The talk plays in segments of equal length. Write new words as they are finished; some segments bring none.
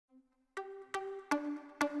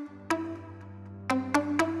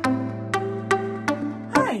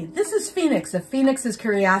is Phoenix of Phoenix's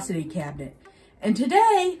Curiosity Cabinet, and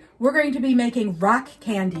today we're going to be making rock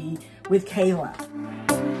candy with Kayla.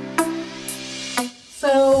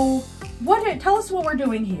 So, tell us what we're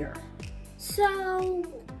doing here. So,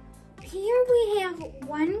 here we have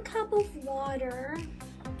 1 cup of water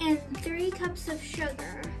and 3 cups of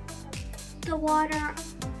sugar. The water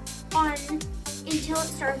on until it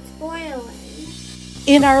starts boiling.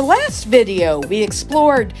 In our last video, we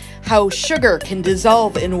explored how sugar can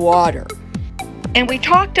dissolve in water. And we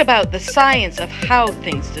talked about the science of how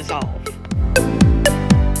things dissolve.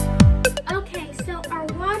 Okay, so our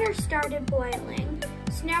water started boiling.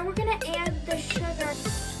 So now we're gonna add the sugar.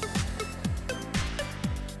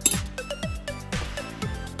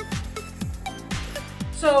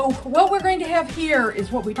 So what we're going to have here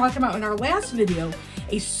is what we talked about in our last video,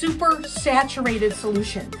 a super saturated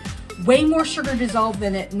solution. Way more sugar dissolved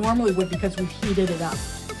than it normally would because we've heated it up.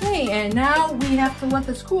 Okay, and now we have to let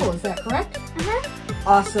this cool, is that correct?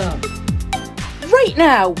 Awesome. Right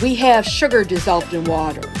now, we have sugar dissolved in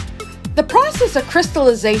water. The process of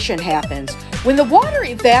crystallization happens when the water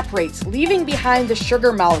evaporates, leaving behind the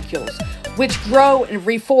sugar molecules, which grow and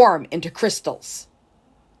reform into crystals.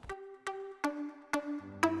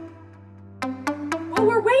 While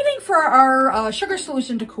we're waiting for our sugar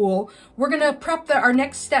solution to cool, we're gonna prep our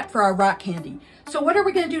next step for our rock candy. So what are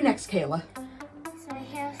we gonna do next, Kayla? So I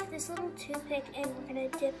have this little toothpick and we're gonna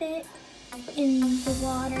dip it in the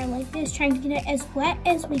water like this, trying to get it as wet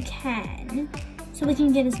as we can so we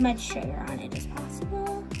can get as much sugar on it as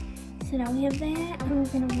possible. So now we have that, and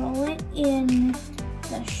we're gonna roll it in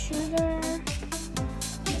the sugar.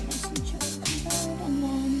 And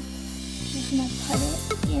then we're gonna put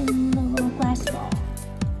it in the little glass bowl.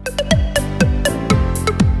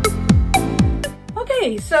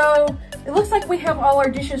 Okay, so it looks like we have all our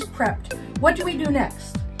dishes prepped. What do we do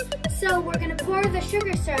next? So we're gonna pour the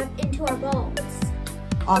sugar syrup into our bowls.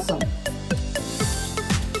 Awesome.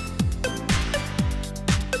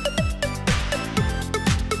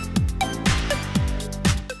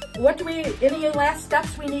 Any last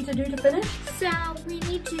steps we need to do to finish? So we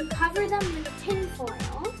need to cover them with tin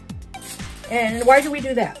foil. And why do we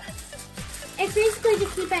do that? It's basically to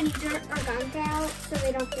keep any dirt or gunk out so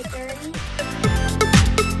they don't get dirty.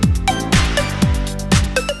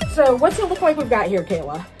 So what's it look like we've got here,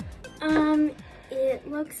 Kayla? It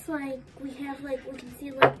looks like we can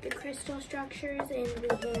see like the crystal structures, and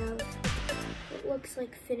it looks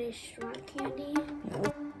like finished rock candy.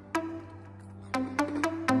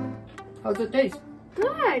 How's it taste?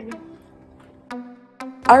 Good.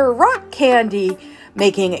 Our rock candy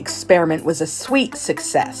making experiment was a sweet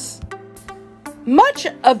success. Much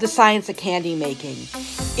of the science of candy making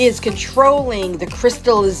is controlling the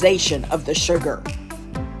crystallization of the sugar.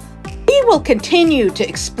 We will continue to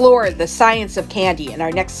explore the science of candy in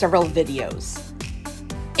our next several videos.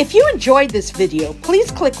 If you enjoyed this video,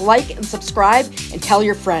 please click like and subscribe and tell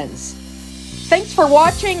your friends. Thanks for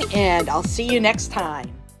watching, and I'll see you next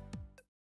time.